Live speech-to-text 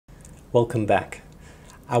Welcome back.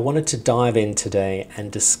 I wanted to dive in today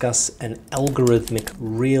and discuss an algorithmic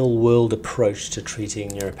real-world approach to treating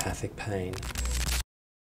neuropathic pain.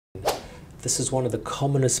 This is one of the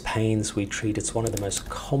commonest pains we treat. It's one of the most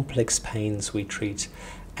complex pains we treat,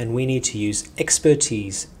 and we need to use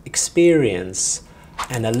expertise, experience,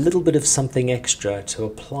 and a little bit of something extra to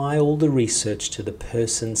apply all the research to the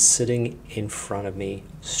person sitting in front of me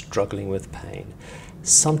struggling with pain.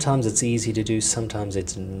 Sometimes it's easy to do, sometimes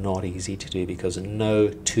it's not easy to do, because no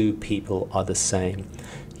two people are the same.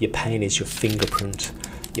 Your pain is your fingerprint.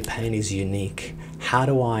 Your pain is unique. How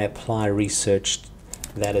do I apply research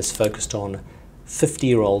that is focused on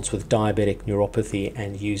 50-year-olds with diabetic neuropathy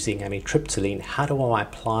and using amitriptyline? How do I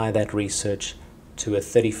apply that research to a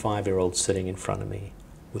 35-year-old sitting in front of me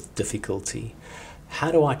with difficulty? How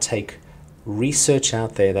do I take research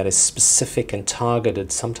out there that is specific and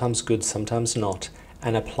targeted, sometimes good, sometimes not,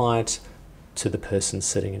 and apply it to the person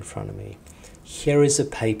sitting in front of me? Here is a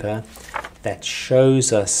paper that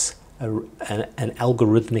shows us an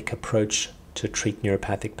algorithmic approach to treat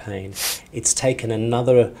neuropathic pain. It's taken a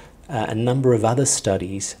number of other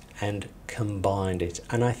studies and combined it,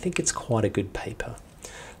 and I think it's quite a good paper.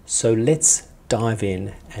 So let's dive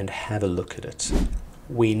in and have a look at it.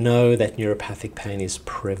 We know that neuropathic pain is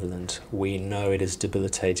prevalent. We know it is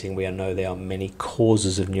debilitating. We know there are many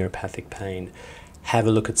causes of neuropathic pain. Have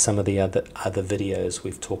a look at some of the other videos.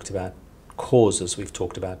 We've talked about causes, we've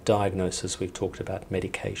talked about diagnosis, we've talked about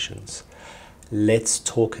medications. Let's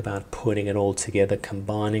talk about putting it all together,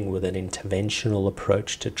 combining with an interventional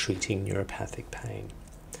approach to treating neuropathic pain.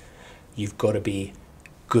 You've got to be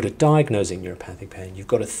good at diagnosing neuropathic pain. You've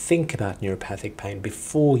got to think about neuropathic pain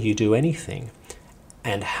before you do anything.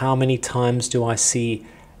 And how many times do I see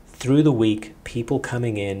through the week people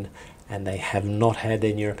coming in and they have not had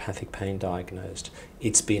their neuropathic pain diagnosed?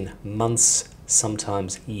 It's been months,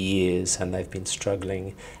 sometimes years, and they've been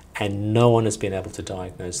struggling, and no one has been able to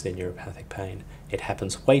diagnose their neuropathic pain. It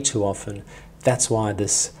happens way too often. That's why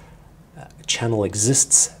this channel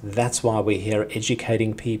exists. That's why we're here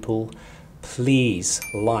educating people. Please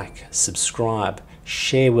like, subscribe,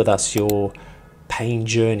 share with us your pain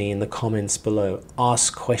journey in the comments below.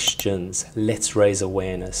 Ask questions. Let's raise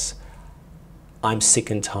awareness. I'm sick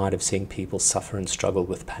and tired of seeing people suffer and struggle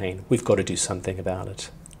with pain. We've got to do something about it.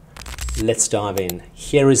 Let's dive in.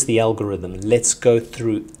 Here is the algorithm. Let's go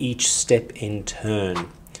through each step in turn.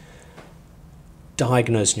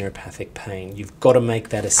 Diagnose neuropathic pain. You've got to make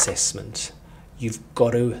that assessment. You've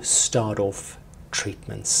got to start off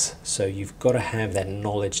treatments. So you've got to have that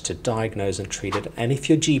knowledge to diagnose and treat it. And if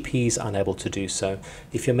your GP is unable to do so,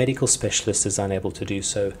 if your medical specialist is unable to do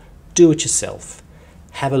so, do it yourself.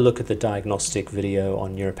 Have a look at the diagnostic video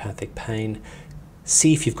on neuropathic pain.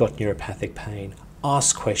 See if you've got neuropathic pain.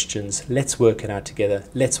 Ask questions. Let's work it out together.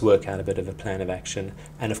 Let's work out a bit of a plan of action.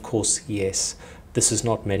 And of course, yes, this is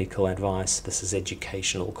not medical advice. This is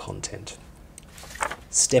educational content.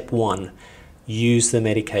 Step 1, use the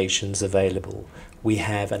medications available. We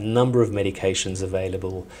have a number of medications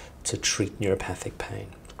available to treat neuropathic pain.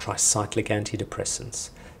 Tricyclic antidepressants,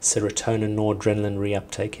 serotonin noradrenaline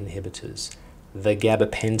reuptake inhibitors, the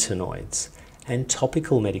gabapentinoids, and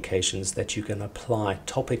topical medications that you can apply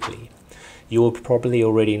topically. You will probably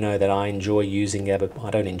already know that I don't enjoy using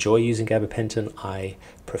gabapentin. I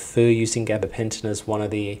prefer using gabapentin as one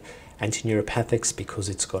of the antineuropathics because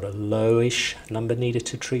it's got a lowish number needed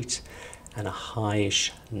to treat and a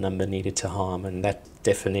highish number needed to harm, and that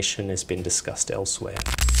definition has been discussed elsewhere.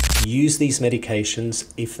 Use these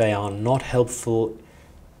medications. If they are not helpful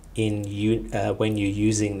when you're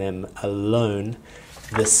using them alone,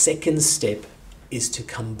 the second step is to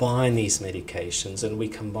combine these medications, and we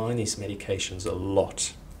combine these medications a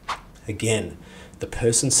lot. Again, the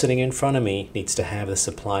person sitting in front of me needs to have this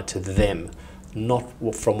applied to them, not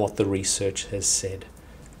from what the research has said.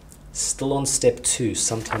 Still on step 2,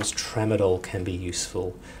 sometimes tramadol can be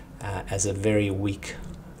useful as a very weak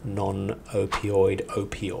non-opioid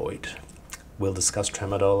opioid. We'll discuss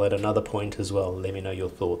tramadol at another point as well. Let me know your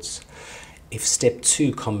thoughts. If step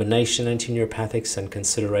 2, combination antineuropathics and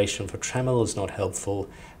consideration for tramadol is not helpful,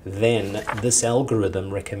 then this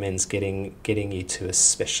algorithm recommends getting you to a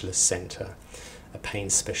specialist center, a pain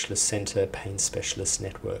specialist center, pain specialist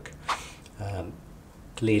network.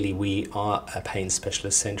 Clearly, we are a pain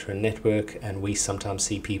specialist center and network, and we sometimes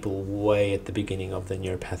see people way at the beginning of the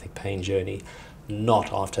neuropathic pain journey,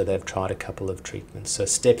 not after they've tried a couple of treatments. So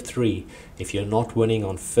step 3, if you're not winning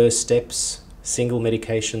on first steps, single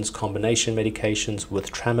medications, combination medications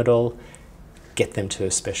with tramadol, get them to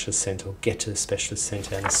a specialist center, or get to a specialist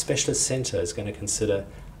center. And the specialist center is going to consider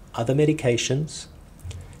other medications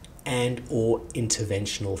and or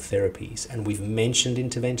interventional therapies. And we've mentioned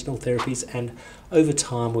interventional therapies, and over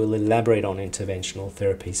time we'll elaborate on interventional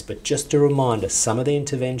therapies. But just a reminder, some of the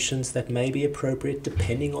interventions that may be appropriate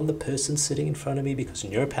depending on the person sitting in front of me, because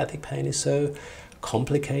neuropathic pain is so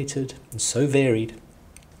complicated and so varied,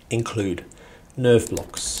 include nerve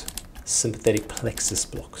blocks, sympathetic plexus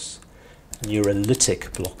blocks,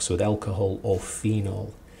 neurolytic blocks with alcohol or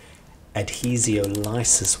phenol,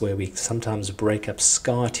 adhesiolysis, where we sometimes break up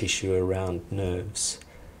scar tissue around nerves,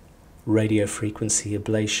 radiofrequency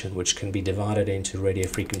ablation, which can be divided into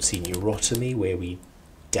radiofrequency neurotomy, where we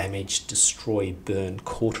damage, destroy, burn,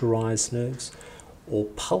 cauterize nerves, or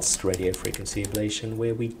pulsed radiofrequency ablation,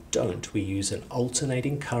 where we don't. We use an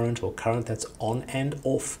alternating current or current that's on and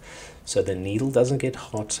off, so the needle doesn't get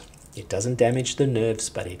hot, it doesn't damage the nerves,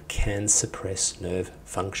 but it can suppress nerve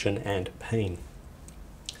function and pain.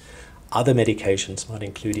 Other medications might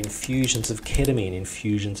include infusions of ketamine,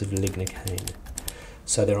 infusions of lignocaine.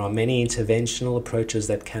 So there are many interventional approaches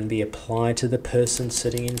that can be applied to the person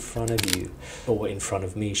sitting in front of you, or in front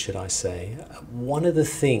of me, should I say. One of the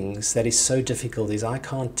things that is so difficult is I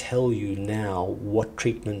can't tell you now what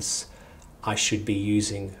treatments I should be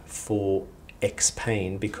using for X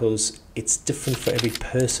pain, because it's different for every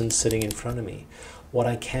person sitting in front of me. What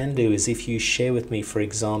I can do is, if you share with me, for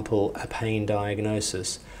example, a pain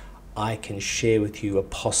diagnosis, I can share with you a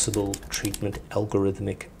possible treatment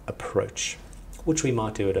algorithmic approach, which we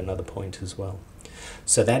might do at another point as well.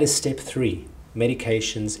 So that is step 3,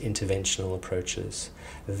 medications, interventional approaches.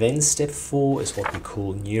 Then step 4 is what we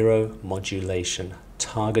call neuromodulation,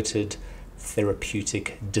 targeted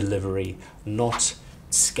therapeutic delivery, not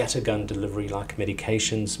scattergun delivery like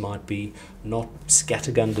medications might be, not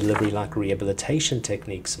scattergun delivery like rehabilitation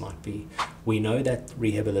techniques might be. We know that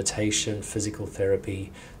rehabilitation, physical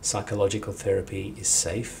therapy, psychological therapy is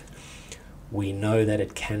safe. We know that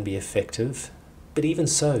it can be effective. But even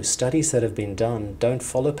so, studies that have been done don't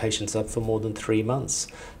follow patients up for more than 3 months.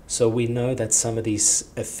 So we know that some of these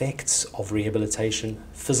effects of rehabilitation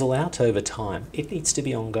fizzle out over time. It needs to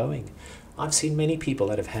be ongoing. I've seen many people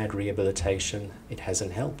that have had rehabilitation, it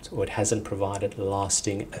hasn't helped, or it hasn't provided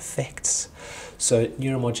lasting effects. So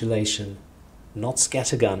neuromodulation, not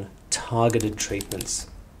scattergun, targeted treatments,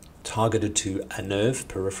 targeted to a nerve,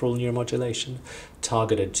 peripheral neuromodulation,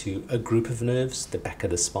 targeted to a group of nerves, the back of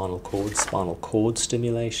the spinal cord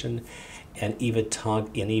stimulation, and even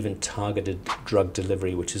targeted drug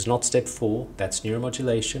delivery, which is not step 4, that's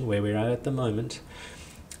neuromodulation, where we're at the moment.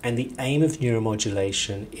 And the aim of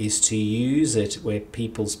neuromodulation is to use it where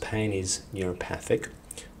people's pain is neuropathic,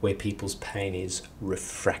 where people's pain is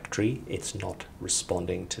refractory, it's not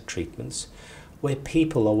responding to treatments, where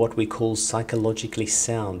people are what we call psychologically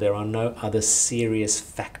sound. There are no other serious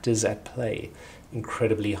factors at play,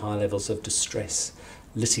 incredibly high levels of distress,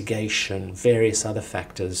 litigation, various other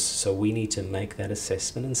factors. So we need to make that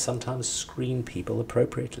assessment and sometimes screen people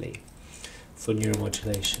appropriately for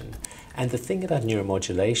neuromodulation. And the thing about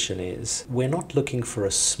neuromodulation is we're not looking for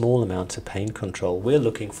a small amount of pain control. We're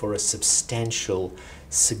looking for a substantial,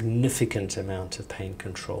 significant amount of pain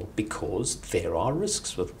control, because there are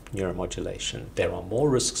risks with neuromodulation. There are more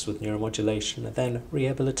risks with neuromodulation than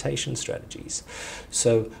rehabilitation strategies.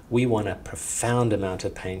 So we want a profound amount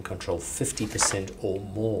of pain control, 50% or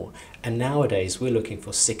more. And nowadays we're looking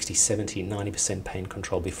for 60, 70, 90% pain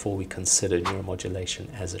control before we consider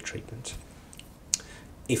neuromodulation as a treatment.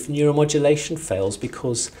 If neuromodulation fails,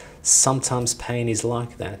 because sometimes pain is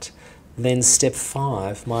like that, then step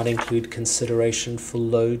 5 might include consideration for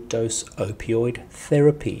low-dose opioid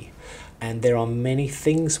therapy. And there are many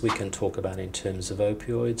things we can talk about in terms of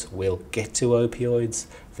opioids. We'll get to opioids.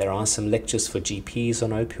 There are some lectures for GPs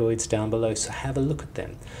on opioids down below, so have a look at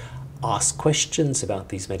them. Ask questions about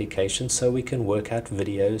these medications so we can work out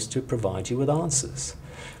videos to provide you with answers.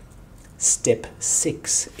 Step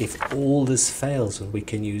 6, if all this fails, and we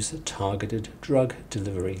can use targeted drug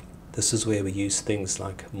delivery. This is where we use things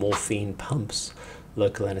like morphine pumps,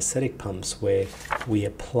 local anesthetic pumps, where we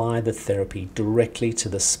apply the therapy directly to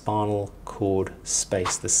the spinal cord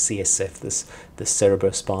space, the CSF, the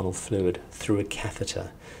cerebrospinal fluid, through a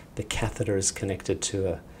catheter. The catheter is connected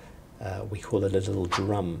to we call it a little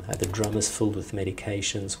drum. The drum is filled with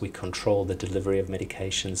medications. We control the delivery of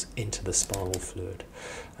medications into the spinal fluid.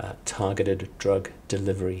 Targeted drug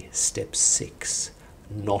delivery, step 6.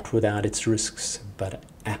 Not without its risks, but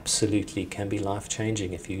absolutely can be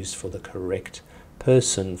life-changing if used for the correct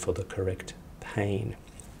person, for the correct pain.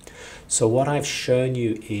 So what I've shown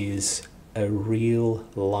you is a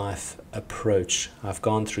real-life approach. I've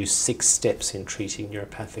gone through 6 steps in treating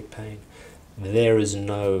neuropathic pain. There is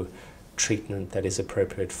no treatment that is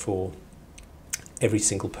appropriate for every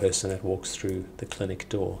single person that walks through the clinic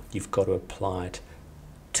door. You've got to apply it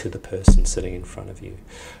to the person sitting in front of you.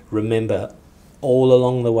 Remember, all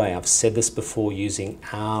along the way, I've said this before, using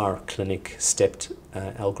our clinic stepped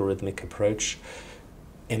algorithmic approach,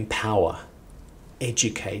 empower,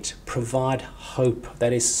 educate, provide hope.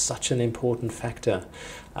 That is such an important factor.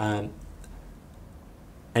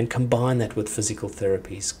 And combine that with physical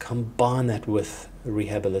therapies, combine that with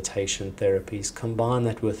rehabilitation therapies, combine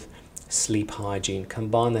that with sleep hygiene,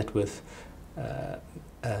 combine that with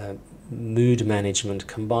mood management,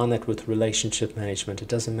 combine that with relationship management. It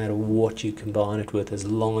doesn't matter what you combine it with, as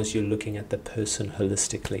long as you're looking at the person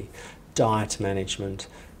holistically. Diet management,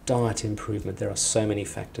 diet improvement, there are so many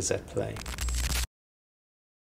factors at play.